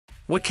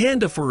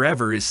Wakanda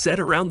Forever is set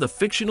around the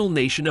fictional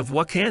nation of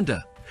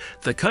Wakanda.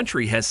 The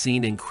country has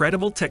seen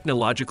incredible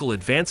technological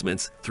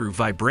advancements through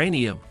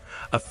vibranium,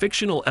 a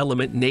fictional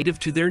element native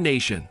to their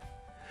nation.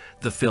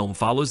 The film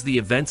follows the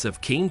events of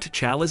King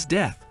T'Challa's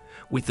death,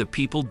 with the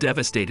people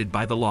devastated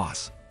by the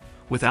loss.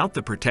 Without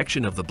the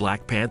protection of the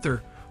Black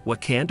Panther,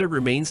 Wakanda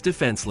remains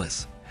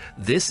defenseless.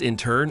 This, in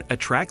turn,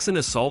 attracts an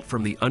assault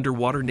from the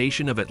underwater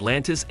nation of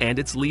Atlantis and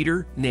its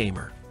leader,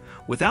 Namor.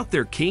 Without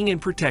their king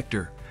and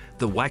protector,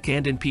 the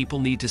Wakandan people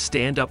need to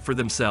stand up for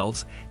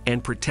themselves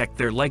and protect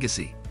their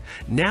legacy,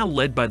 now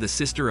led by the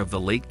sister of the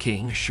late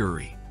king,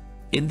 Shuri.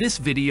 In this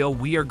video,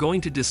 we are going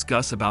to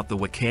discuss about the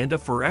Wakanda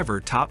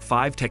Forever Top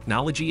 5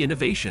 Technology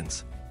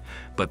Innovations.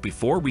 But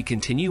before we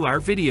continue our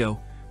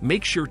video,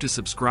 make sure to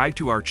subscribe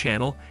to our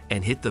channel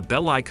and hit the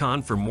bell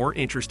icon for more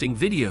interesting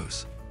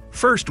videos.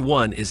 First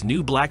one is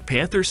new Black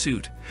Panther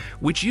Suit,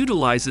 which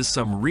utilizes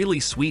some really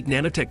sweet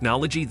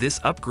nanotechnology. This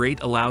upgrade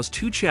allows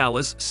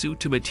T'Challa's suit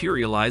to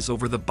materialize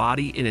over the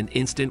body in an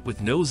instant with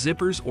no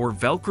zippers or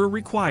Velcro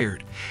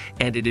required,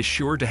 and it is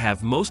sure to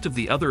have most of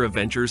the other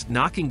Avengers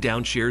knocking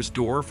down Shuri's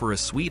door for a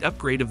sweet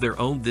upgrade of their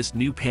own. This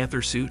new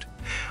Panther Suit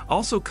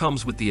also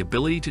comes with the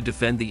ability to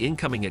defend the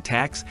incoming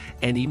attacks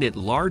and emit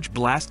large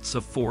blasts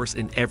of force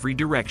in every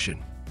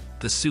direction.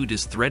 The suit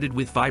is threaded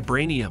with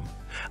vibranium,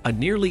 a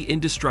nearly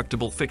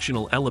indestructible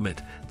fictional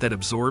element that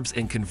absorbs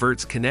and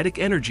converts kinetic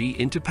energy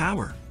into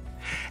power.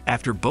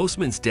 After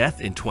Boseman's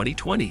death in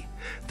 2020,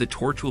 the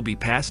torch will be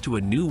passed to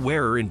a new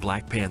wearer in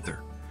Black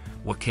Panther.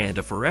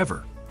 Wakanda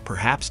Forever,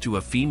 perhaps to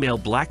a female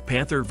Black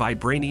Panther.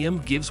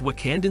 Vibranium gives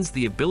Wakandans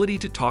the ability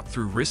to talk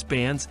through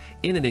wristbands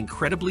in an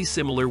incredibly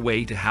similar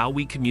way to how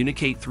we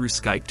communicate through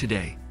Skype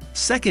today.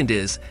 Second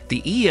is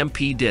the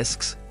EMP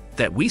Disks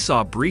that we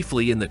saw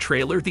briefly in the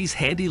trailer. These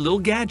handy little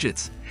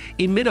gadgets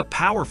emit a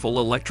powerful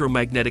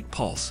electromagnetic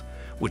pulse,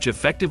 which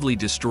effectively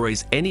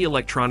destroys any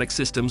electronic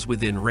systems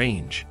within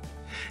range.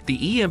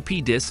 The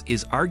EMP Disk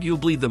is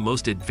arguably the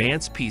most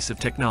advanced piece of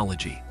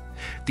technology.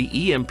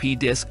 The EMP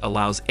Disk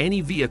allows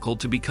any vehicle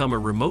to become a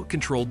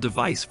remote-controlled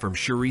device from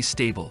Shuri's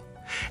stable.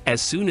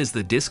 As soon as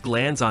the disc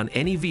lands on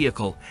any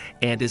vehicle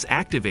and is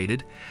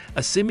activated,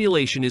 a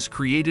simulation is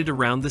created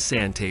around the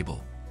sand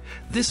table.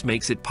 This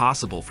makes it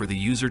possible for the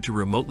user to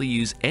remotely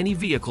use any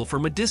vehicle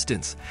from a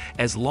distance,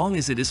 as long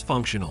as it is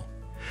functional.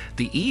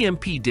 The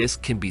EMP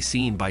Disk can be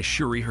seen by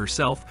Shuri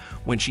herself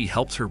when she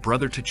helps her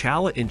brother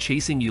T'Challa in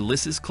chasing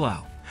Ulysses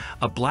Klaue,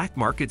 a black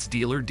markets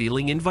dealer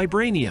dealing in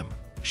vibranium.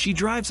 She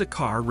drives a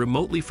car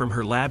remotely from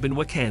her lab in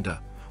Wakanda,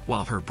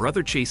 while her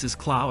brother chases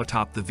Klaue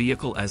atop the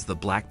vehicle as the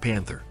Black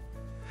Panther.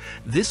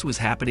 This was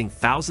happening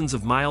thousands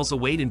of miles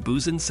away in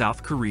Busan,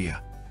 South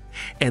Korea.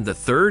 And the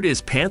third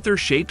is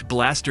Panther-shaped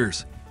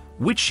blasters,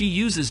 which she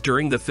uses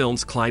during the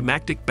film's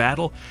climactic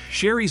battle.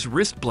 Shuri's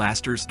wrist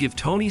blasters give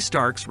Tony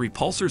Stark's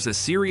repulsors a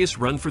serious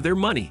run for their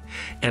money,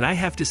 and I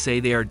have to say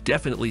they are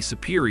definitely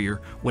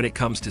superior when it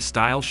comes to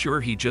style.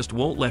 Sure, he just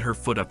won't let her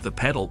foot up the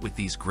pedal with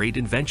these great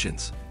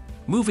inventions.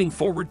 Moving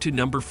forward to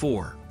number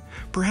 4.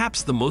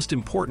 Perhaps the most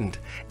important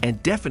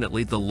and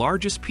definitely the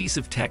largest piece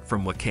of tech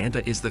from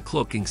Wakanda is the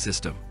cloaking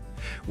system,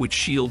 which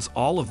shields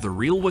all of the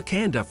real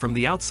Wakanda from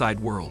the outside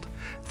world.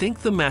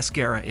 Think the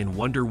mascara in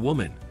Wonder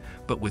Woman,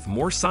 but with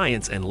more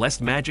science and less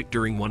magic.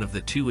 During one of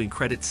the 2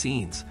 end-credit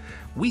scenes,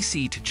 we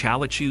see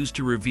T'Challa choose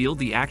to reveal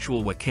the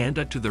actual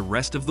Wakanda to the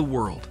rest of the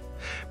world.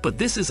 But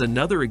this is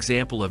another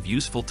example of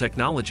useful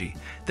technology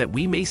that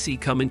we may see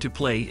come into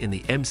play in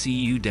the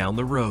MCU down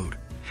the road.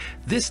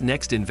 This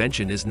next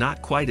invention is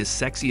not quite as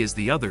sexy as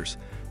the others,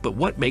 but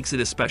what makes it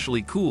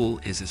especially cool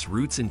is its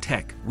roots in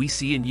tech we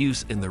see in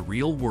use in the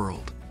real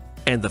world.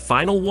 And the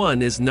final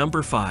one is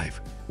number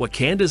 5.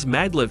 Wakanda's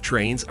Maglev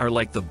Trains are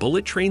like the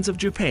bullet trains of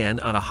Japan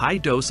on a high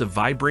dose of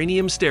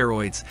vibranium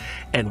steroids,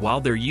 and while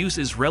their use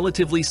is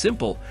relatively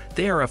simple,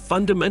 they are a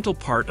fundamental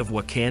part of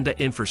Wakanda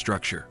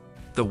infrastructure.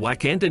 The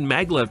Wakandan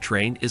Maglev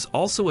Train is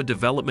also a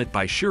development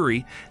by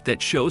Shuri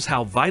that shows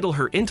how vital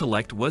her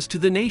intellect was to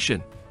the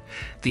nation.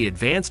 The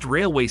advanced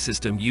railway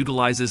system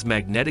utilizes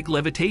magnetic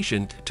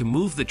levitation to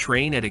move the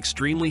train at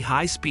extremely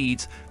high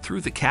speeds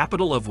through the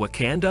capital of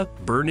Wakanda,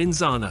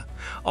 Zana,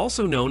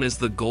 also known as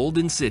the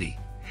Golden City.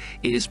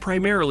 It is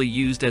primarily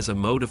used as a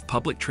mode of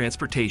public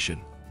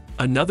transportation.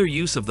 Another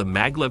use of the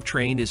Maglev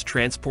train is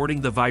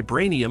transporting the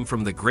vibranium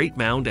from the Great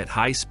Mound at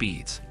high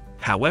speeds.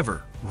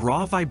 However,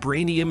 raw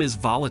vibranium is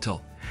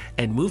volatile,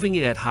 and moving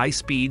it at high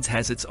speeds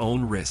has its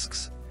own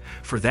risks.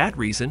 For that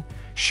reason,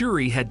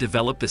 Shuri had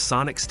developed a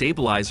sonic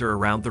stabilizer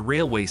around the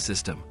railway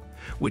system,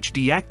 which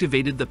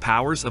deactivated the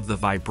powers of the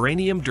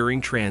vibranium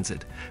during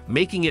transit,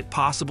 making it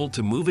possible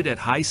to move it at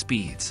high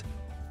speeds.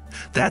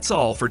 That's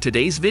all for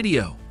today's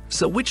video.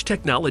 So which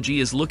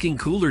technology is looking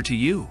cooler to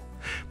you?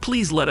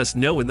 Please let us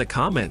know in the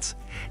comments.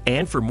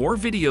 And for more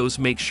videos,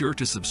 make sure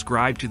to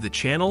subscribe to the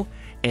channel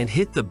and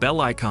hit the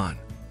bell icon.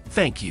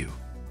 Thank you.